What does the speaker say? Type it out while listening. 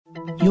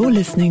You're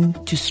listening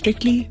to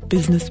Strictly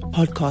Business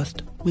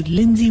Podcast with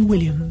Lindsay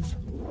Williams.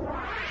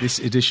 This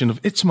edition of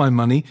It's My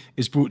Money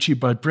is brought to you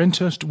by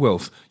Brenthurst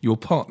Wealth, your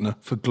partner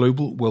for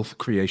global wealth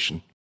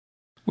creation.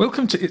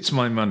 Welcome to It's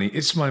My Money.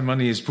 It's My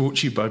Money is brought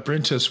to you by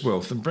Brenthurst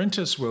Wealth, and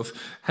Brenthurst Wealth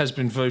has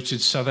been voted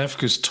South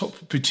Africa's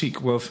top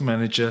boutique wealth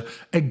manager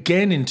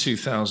again in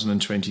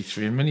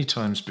 2023 and many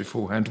times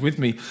beforehand. With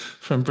me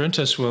from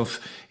Brenthurst Wealth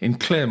in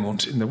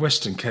Claremont in the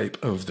Western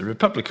Cape of the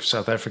Republic of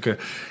South Africa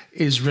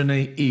is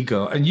Renee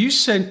Eagar. And you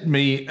sent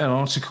me an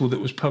article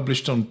that was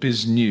published on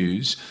Biz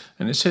News,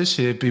 and it says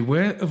here,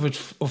 beware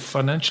of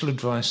financial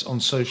advice on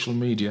social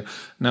media.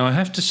 Now, I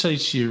have to say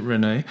to you,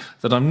 Renee,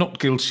 that I'm not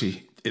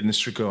guilty in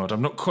this regard.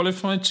 I'm not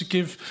qualified to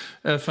give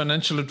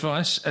financial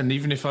advice, and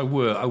even if I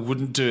were, I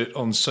wouldn't do it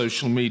on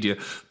social media.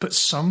 But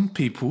some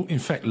people, in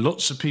fact,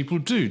 lots of people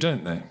do,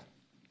 don't they?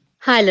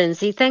 Hi,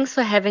 Lindsay. Thanks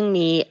for having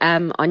me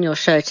on your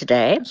show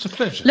today. It's a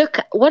pleasure. Look,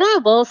 what I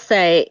will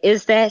say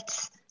is that,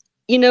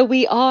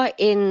 we are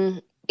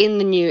in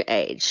the new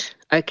age,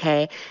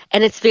 okay?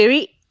 And it's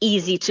very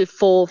easy to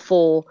fall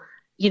for,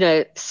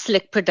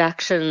 slick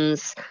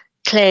productions,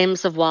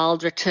 claims of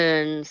wild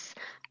returns,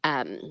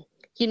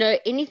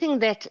 anything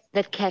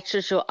that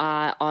catches your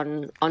eye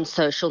on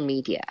social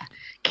media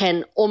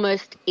can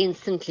almost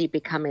instantly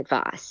become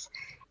advice.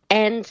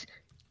 And,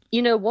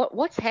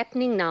 what's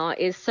happening now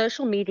is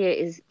social media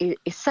is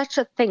such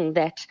a thing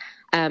that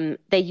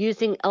they're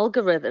using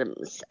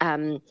algorithms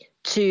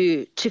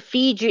to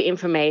feed you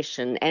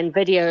information and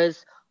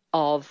videos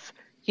of,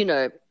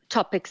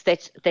 topics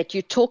that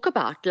you talk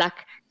about.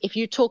 Like if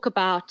you talk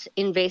about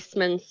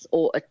investments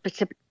or a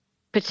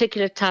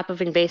particular type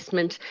of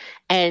investment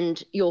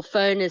and your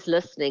phone is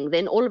listening,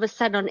 then all of a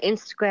sudden on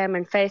Instagram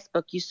and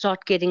Facebook you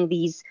start getting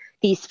these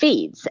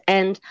feeds.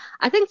 And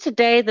I think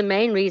today the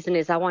main reason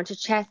is I want to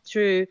chat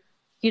through,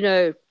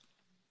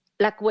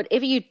 like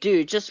whatever you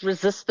do, just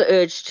resist the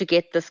urge to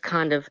get this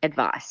kind of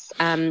advice.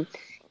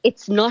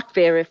 It's not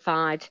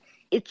verified.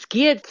 It's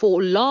geared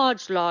for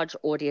large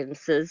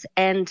audiences,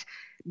 and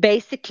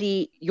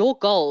basically your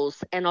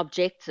goals and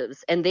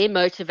objectives and their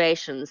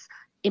motivations,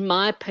 in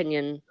my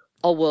opinion,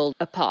 are world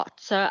apart.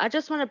 So I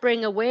just want to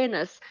bring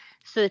awareness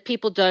so that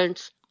people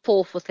don't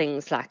fall for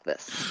things like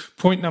this.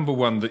 Point number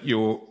one that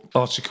your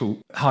article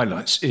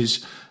highlights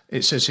is,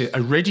 it says here,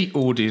 a ready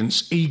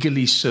audience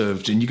eagerly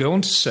served. And you go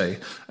on to say,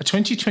 a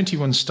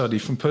 2021 study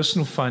from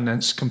personal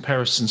finance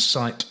comparison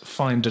site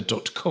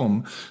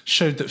finder.com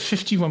showed that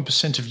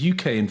 51% of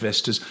UK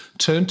investors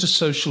turned to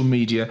social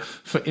media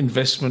for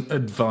investment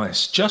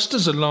advice. Just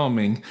as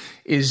alarming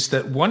is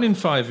that 1 in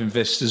 5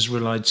 investors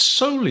relied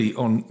solely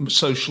on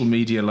social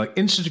media like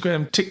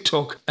Instagram,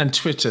 TikTok and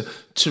Twitter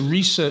to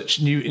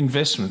research new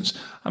investments.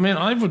 I mean,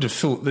 I would have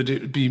thought that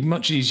it would be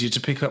much easier to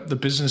pick up the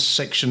business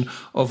section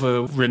of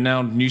a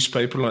renowned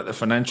newspaper like the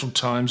Financial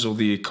Times or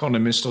the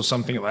Economist or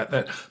something like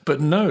that.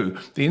 But no,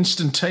 the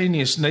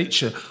instantaneous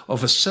nature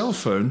of a cell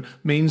phone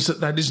means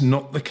that is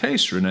not the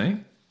case, Renee.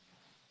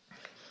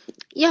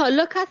 Yeah,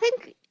 look, I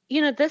think,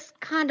 this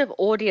kind of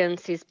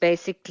audience is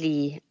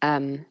basically,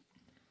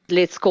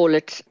 let's call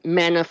it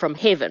manna from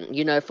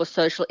heaven, for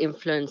social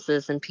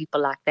influencers and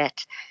people like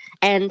that.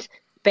 And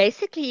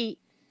basically,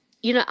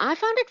 I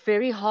find it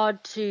very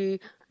hard to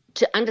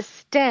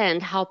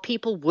understand how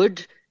people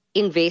would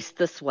invest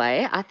this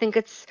way. I think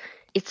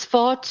it's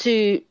far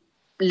too,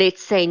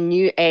 let's say,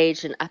 new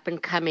age and up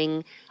and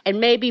coming,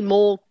 and maybe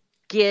more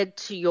geared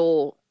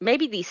to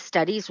maybe these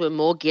studies were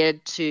more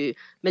geared to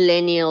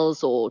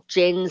millennials or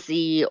Gen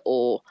Z,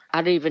 or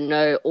I don't even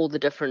know all the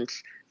different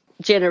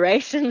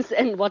generations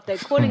and what they're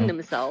calling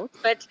themselves.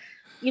 But,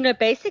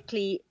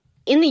 basically,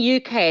 in the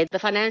UK, the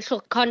Financial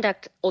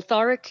Conduct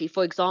Authority,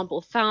 for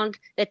example, found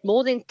that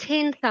more than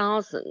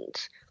 10,000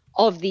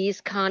 of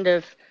these kind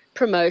of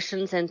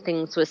promotions and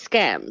things were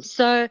scams.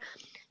 So,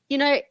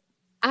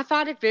 I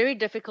find it very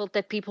difficult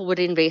that people would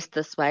invest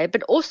this way.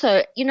 But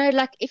also,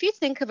 like if you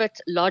think of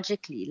it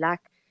logically, like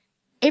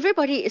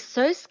everybody is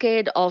so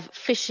scared of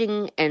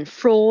phishing and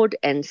fraud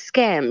and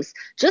scams,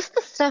 just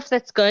the stuff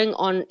that's going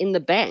on in the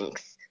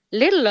banks,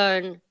 let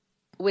alone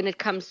when it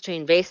comes to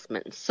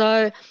investments.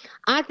 So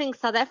I think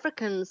South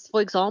Africans,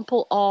 for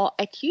example, are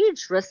at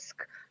huge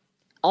risk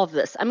of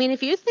this. I mean,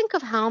 if you think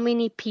of how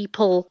many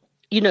people,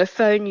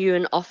 phone you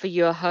and offer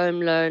you a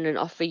home loan and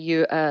offer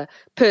you a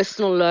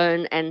personal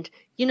loan, and,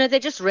 they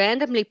just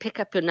randomly pick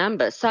up your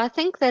number. So I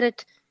think that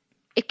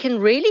it can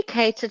really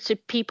cater to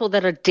people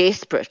that are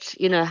desperate,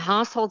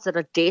 households that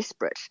are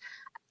desperate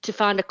to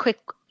find a quick,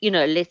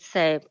 let's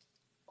say,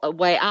 a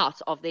way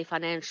out of their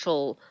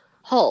financial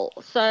hole.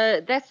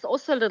 So that's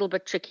also a little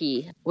bit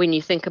tricky when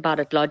you think about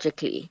it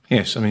logically.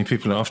 Yes, I mean,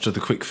 people are after the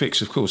quick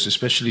fix, of course,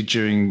 especially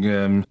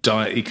during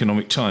dire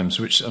economic times,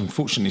 which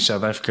unfortunately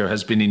South Africa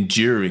has been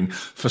enduring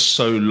for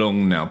so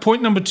long now.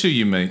 Point number 2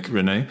 you make,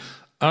 Renee,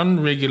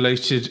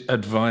 unregulated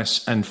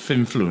advice and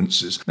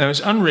finfluencers. Now, it's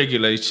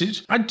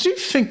unregulated. I do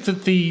think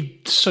that the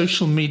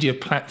social media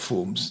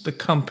platforms, the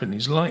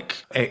companies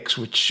like X,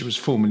 which was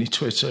formerly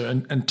Twitter,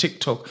 and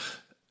TikTok,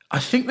 I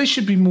think they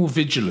should be more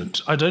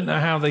vigilant. I don't know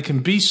how they can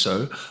be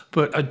so,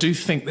 but I do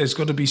think there's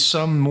got to be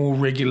some more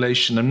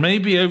regulation. And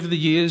maybe over the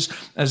years,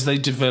 as they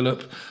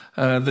develop,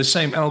 the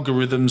same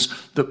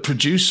algorithms that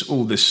produce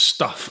all this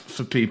stuff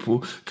for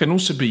people can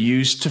also be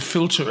used to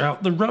filter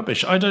out the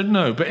rubbish. I don't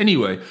know. But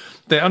anyway,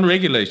 they're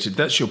unregulated.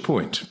 That's your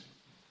point.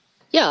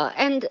 Yeah.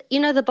 And,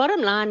 the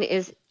bottom line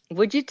is,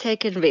 would you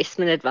take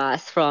investment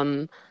advice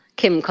from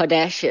Kim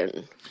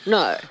Kardashian? No.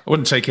 I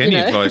wouldn't take any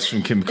advice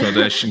from Kim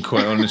Kardashian,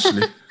 quite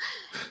honestly.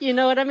 You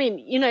know what I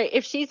mean?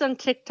 If she's on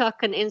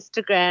TikTok and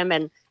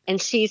Instagram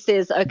and she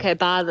says, okay,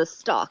 buy the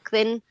stock,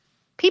 then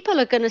people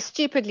are going to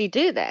stupidly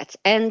do that.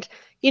 And,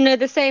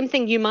 the same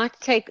thing, you might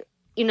take,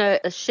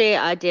 a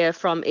share idea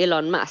from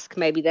Elon Musk.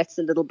 Maybe that's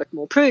a little bit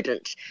more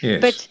prudent.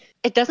 Yes. But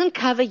it doesn't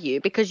cover you,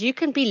 because you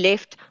can be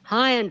left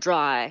high and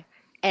dry,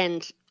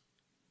 and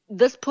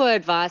this poor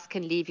advice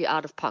can leave you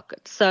out of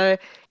pocket. So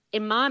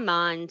in my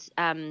mind,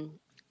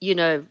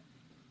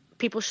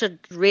 people should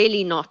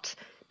really not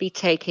be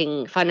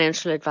taking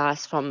financial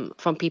advice from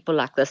people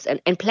like this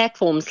and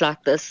platforms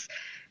like this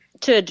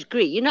to a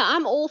degree.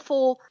 I'm all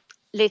for,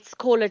 let's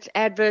call it,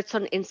 adverts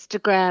on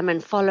Instagram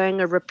and following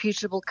a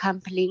reputable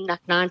company like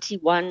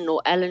 91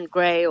 or Alan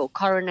Gray or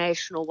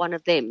Coronation or one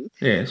of them.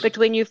 Yes. But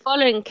when you're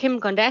following Kim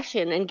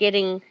Kardashian and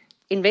getting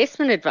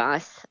investment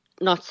advice,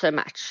 not so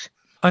much.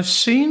 I've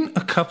seen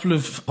a couple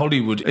of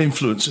Hollywood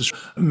influencers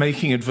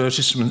making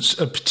advertisements,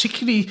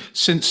 particularly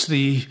since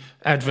the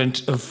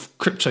advent of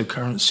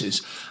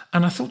cryptocurrencies.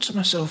 And I thought to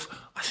myself,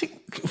 I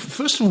think,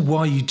 first of all, why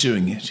are you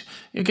doing it?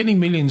 You're getting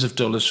millions of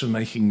dollars for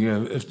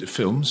making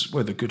films,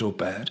 whether good or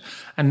bad.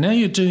 And now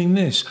you're doing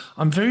this.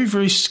 I'm very,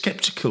 very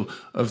skeptical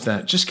of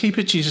that. Just keep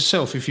it to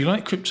yourself. If you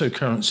like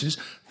cryptocurrencies,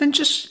 then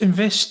just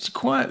invest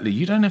quietly.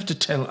 You don't have to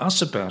tell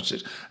us about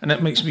it. And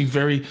that makes me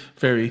very,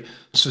 very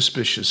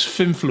suspicious.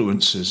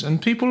 Finfluencers.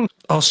 And people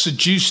are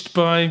seduced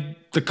by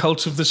the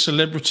cult of the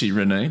celebrity,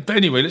 Renee. But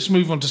anyway, let's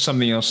move on to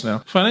something else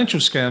now.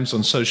 Financial scams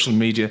on social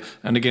media.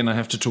 And again, I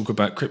have to talk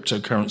about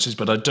cryptocurrencies,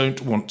 but I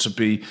don't want to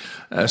be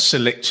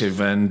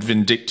selective and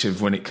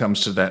vindictive when it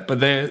comes to that.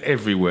 But they're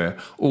everywhere,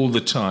 all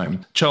the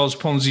time. Charles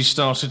Ponzi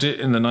started it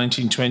in the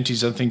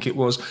 1920s, I think it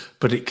was,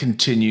 but it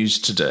continues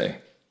today.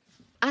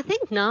 I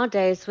think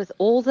nowadays with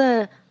all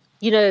the,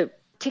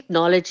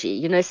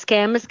 technology,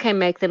 scammers can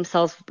make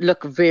themselves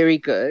look very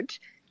good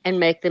and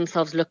make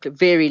themselves look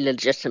very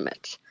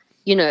legitimate.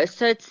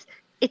 So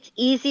it's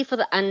easy for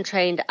the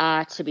untrained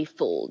eye to be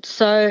fooled.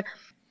 So,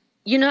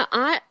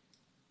 I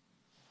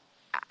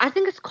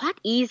think it's quite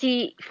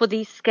easy for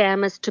these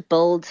scammers to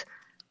build,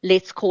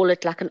 let's call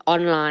it like an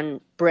online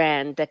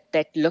brand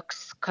that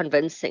looks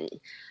convincing.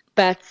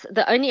 But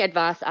the only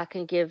advice I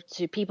can give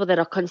to people that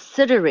are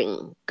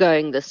considering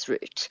going this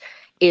route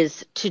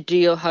is to do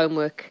your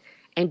homework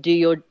and do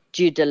your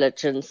due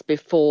diligence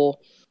before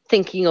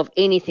thinking of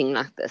anything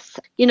like this.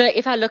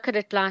 If I look at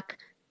it like,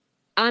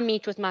 I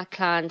meet with my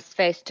clients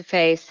face to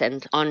face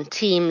and on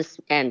Teams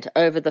and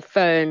over the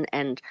phone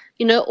and,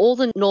 all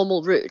the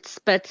normal routes.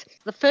 But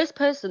the first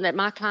person that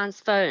my clients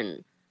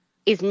phone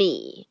is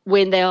me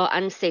when they are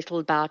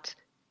unsettled about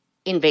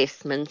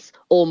investments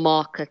or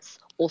markets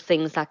or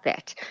things like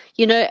that.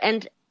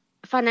 And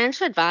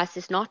financial advice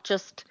is not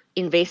just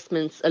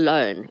investments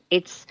alone.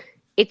 It's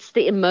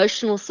the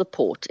emotional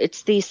support.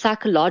 It's the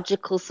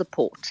psychological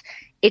support.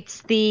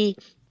 It's the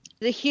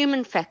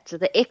human factor,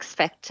 the X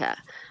factor.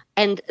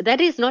 And that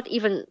is not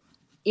even,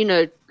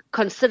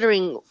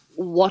 considering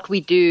what we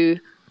do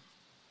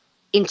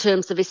in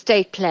terms of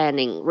estate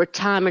planning,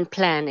 retirement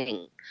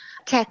planning,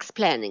 tax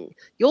planning.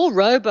 Your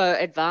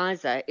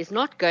robo-advisor is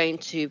not going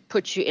to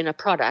put you in a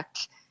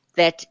product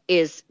that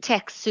is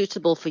tax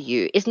suitable for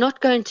you, is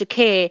not going to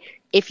care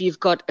if you've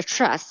got a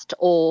trust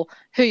or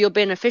who your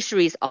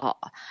beneficiaries are.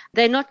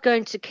 They're not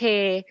going to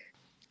care,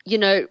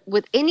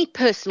 with any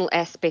personal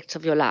aspect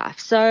of your life.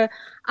 So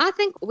I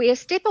think we're a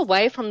step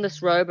away from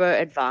this robo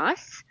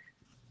advice.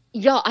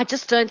 Yeah, I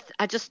just don't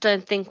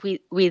think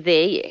we're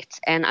there yet.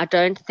 And I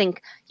don't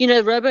think,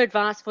 robo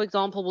advice, for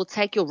example, will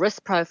take your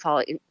risk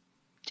profile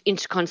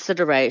into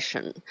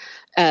consideration,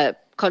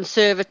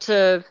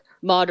 conservative,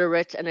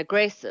 moderate, and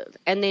aggressive,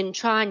 and then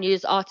try and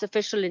use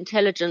artificial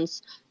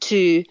intelligence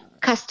to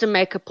custom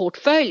make a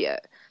portfolio.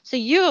 So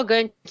you are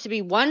going to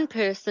be one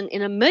person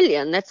in a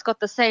million that's got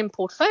the same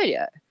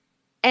portfolio.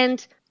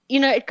 And,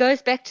 it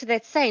goes back to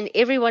that saying,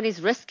 everyone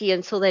is risky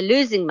until they're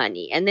losing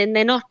money, and then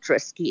they're not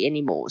risky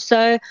anymore.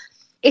 So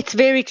it's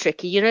very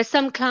tricky.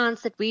 Some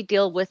clients that we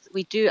deal with,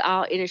 we do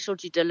our initial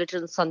due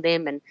diligence on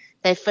them, and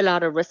they fill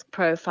out a risk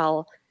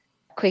profile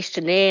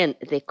questionnaire, and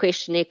their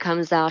questionnaire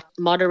comes out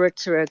moderate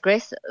to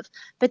aggressive.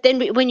 But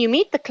then when you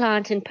meet the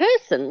client in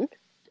person,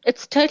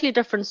 it's a totally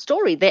different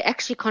story. They're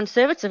actually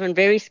conservative and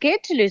very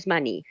scared to lose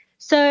money.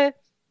 So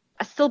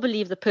I still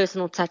believe the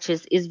personal touch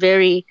is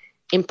very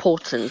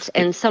important,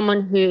 and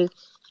someone who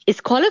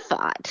is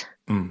qualified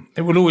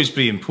It will always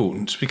be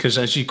important because,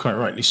 as you quite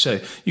rightly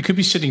say, you could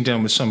be sitting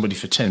down with somebody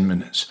for 10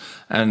 minutes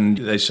and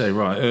they say,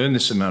 right, I earn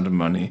this amount of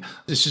money.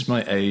 This is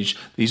my age.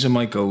 These are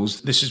my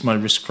goals. This is my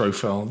risk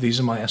profile. These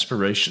are my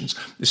aspirations.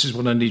 This is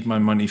what I need my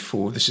money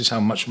for. This is how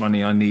much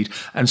money I need.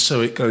 And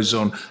so it goes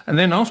on. And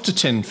then after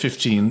 10,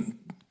 15,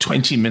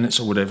 20 minutes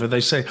or whatever,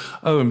 they say,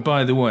 oh, and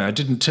by the way, I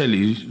didn't tell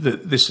you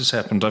that this has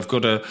happened. I've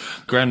got a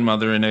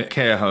grandmother in a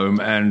care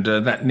home and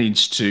that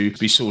needs to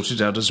be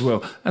sorted out as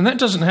well. And that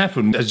doesn't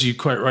happen, as you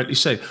quite rightly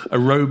say. A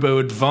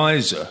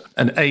robo-advisor,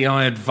 an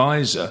AI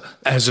advisor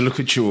has a look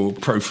at your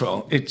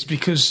profile. It's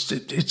because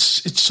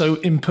it's so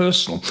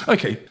impersonal.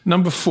 Okay,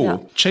 number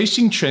 4,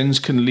 chasing trends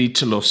can lead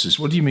to losses.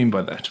 What do you mean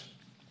by that?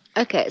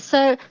 Okay,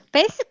 so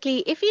basically,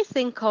 if you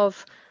think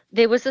of,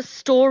 there was a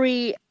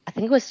story, I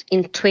think it was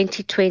in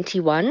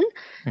 2021,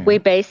 where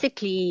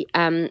basically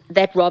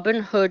that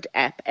Robinhood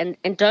app, and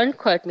don't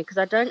quote me because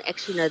I don't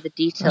actually know the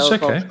details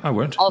That's okay. I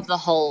won't. of the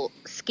whole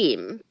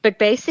scheme, but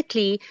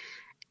basically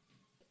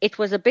it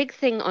was a big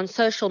thing on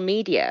social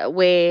media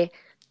where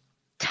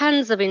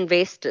tons of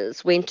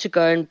investors went to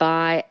go and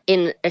buy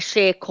in a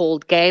share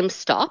called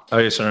GameStop. Oh,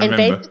 yes, I remember.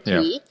 And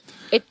basically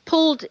it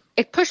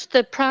pushed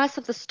the price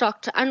of the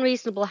stock to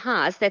unreasonable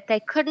highs that they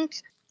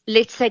couldn't,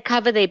 let's say,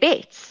 cover their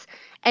bets.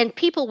 And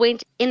people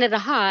went in at a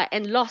high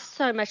and lost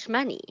so much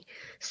money.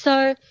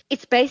 So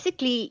it's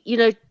basically,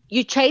 you're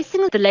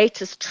chasing the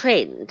latest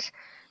trend,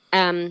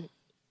 and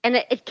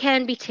it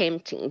can be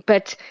tempting.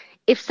 But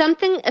if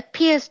something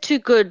appears too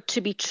good to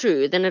be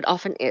true, then it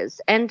often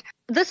is. And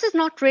this is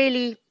not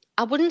really,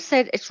 I wouldn't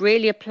say it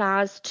really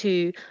applies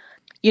to,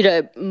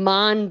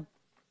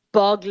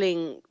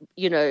 mind-boggling,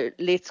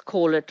 let's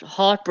call it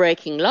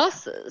heartbreaking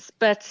losses.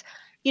 But,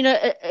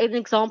 an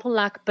example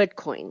like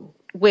Bitcoin,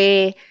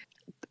 where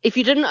if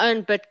you didn't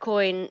own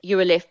Bitcoin, you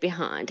were left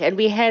behind. And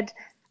we had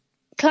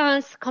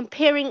clients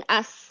comparing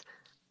us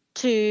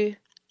to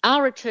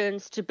our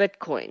returns to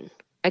Bitcoin,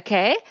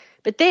 okay?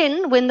 But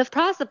then when the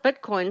price of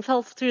Bitcoin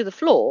fell through the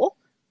floor,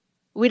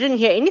 we didn't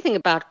hear anything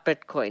about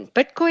Bitcoin.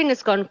 Bitcoin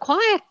has gone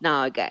quiet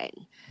now again.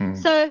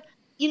 So,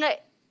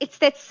 it's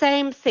that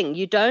same thing.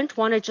 You don't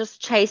want to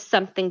just chase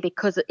something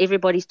because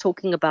everybody's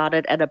talking about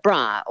it at a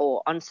bar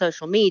or on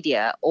social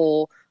media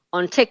or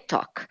on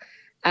TikTok.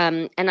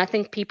 And I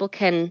think people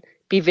can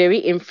be very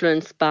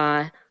influenced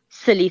by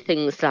silly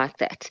things like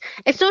that.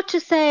 It's not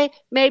to say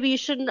maybe you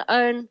shouldn't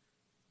own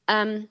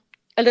a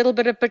little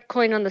bit of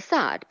Bitcoin on the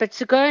side, but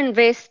to go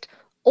invest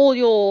all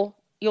your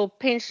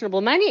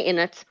pensionable money in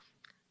it,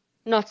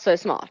 not so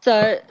smart.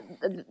 So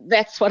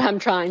that's what I'm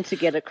trying to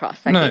get across.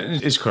 No,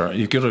 it's correct.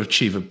 You've got to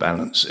achieve a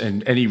balance,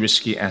 and any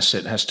risky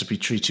asset has to be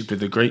treated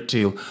with a great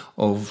deal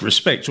of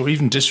respect or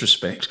even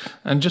disrespect,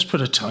 and just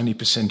put a tiny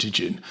percentage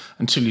in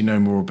until you know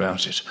more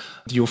about it.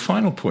 Your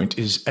final point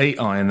is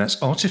AI, and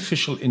that's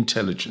artificial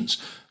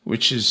intelligence,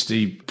 which is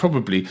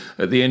probably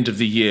at the end of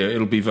the year,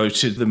 it'll be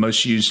voted the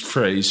most used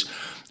phrase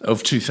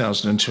of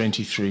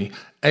 2023.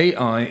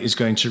 AI is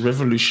going to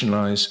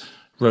revolutionize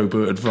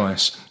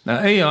robo-advice. Now,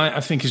 AI, I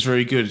think, is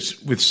very good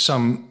with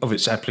some of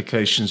its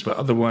applications, but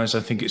otherwise I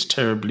think it's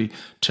terribly,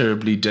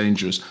 terribly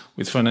dangerous.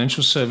 With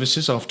financial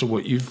services, after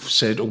what you've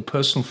said, or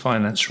personal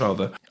finance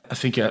rather, I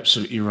think you're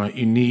absolutely right.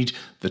 You need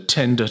the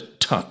tender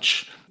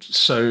touch.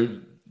 So,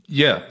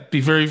 yeah,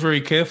 be very, very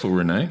careful,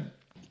 Renee.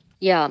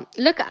 Yeah.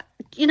 Look,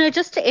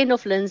 just to end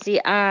off, Lindsay,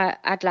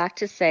 I'd like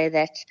to say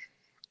that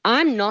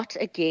I'm not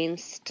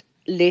against,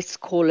 let's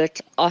call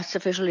it,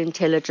 artificial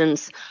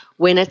intelligence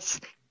when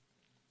it's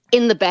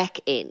in the back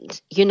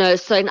end,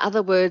 so in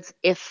other words,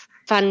 if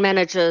fund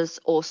managers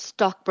or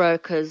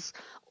stockbrokers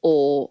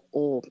or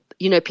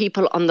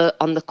people on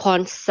the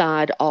quant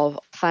side of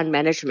fund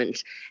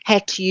management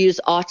had to use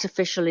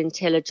artificial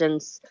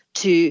intelligence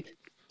to,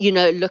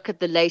 look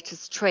at the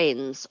latest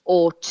trends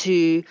or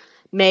to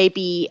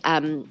maybe,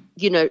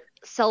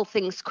 sell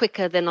things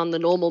quicker than on the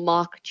normal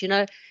market,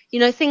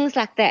 things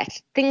like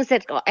that, things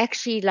that are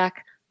actually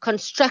like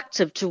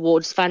constructive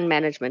towards fund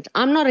management.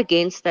 I'm not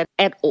against that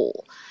at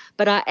all.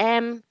 But I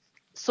am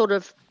sort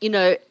of,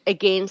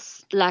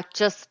 against like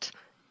just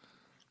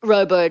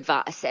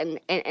robo-advice and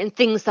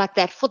things like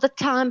that for the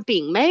time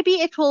being. Maybe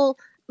it will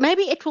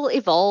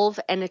evolve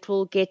and it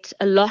will get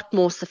a lot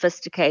more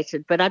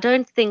sophisticated. But I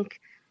don't think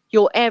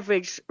your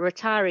average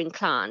retiring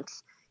client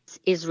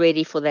is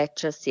ready for that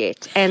just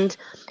yet. And,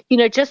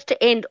 just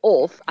to end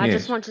off, I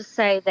just want to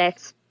say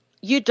that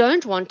you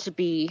don't want to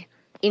be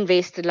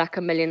invested like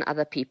a million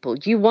other people.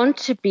 You want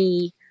to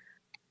be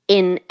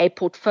in a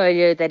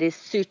portfolio that is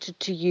suited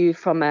to you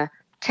from a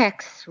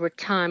tax,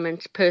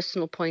 retirement,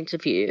 personal point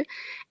of view.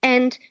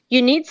 And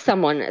you need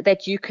someone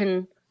that you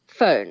can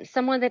phone,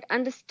 someone that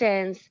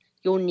understands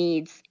your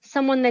needs,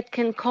 someone that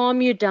can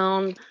calm you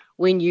down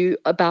when you're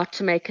about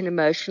to make an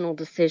emotional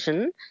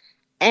decision.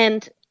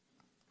 And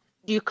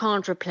you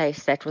can't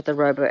replace that with a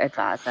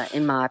robo-advisor,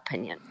 in my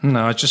opinion.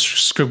 No, I just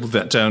scribbled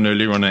that down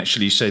earlier on,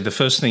 actually. Say the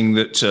first thing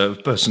that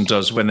a person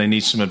does when they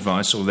need some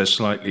advice or they're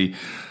slightly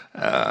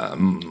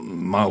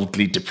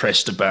mildly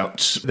depressed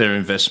about their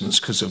investments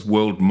because of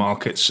world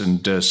markets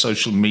and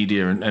social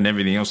media and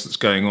everything else that's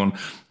going on,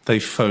 they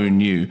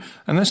phone you.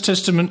 And that's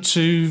testament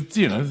to,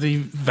 the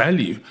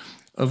value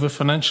of a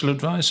financial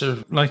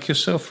advisor like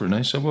yourself,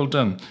 Renee. So well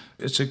done.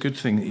 It's a good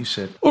thing that you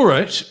said. All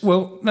right.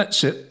 Well,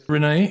 that's it.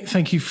 Renee,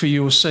 thank you for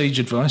your sage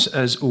advice.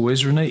 As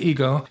always, Renee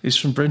Eagar is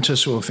from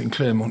Brenthurst Wealth in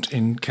Claremont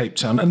in Cape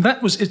Town. And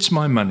that was It's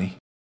My Money.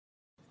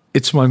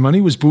 It's My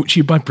Money was brought to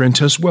you by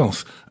Brenthurst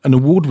Wealth, an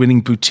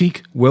award-winning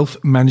boutique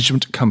wealth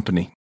management company.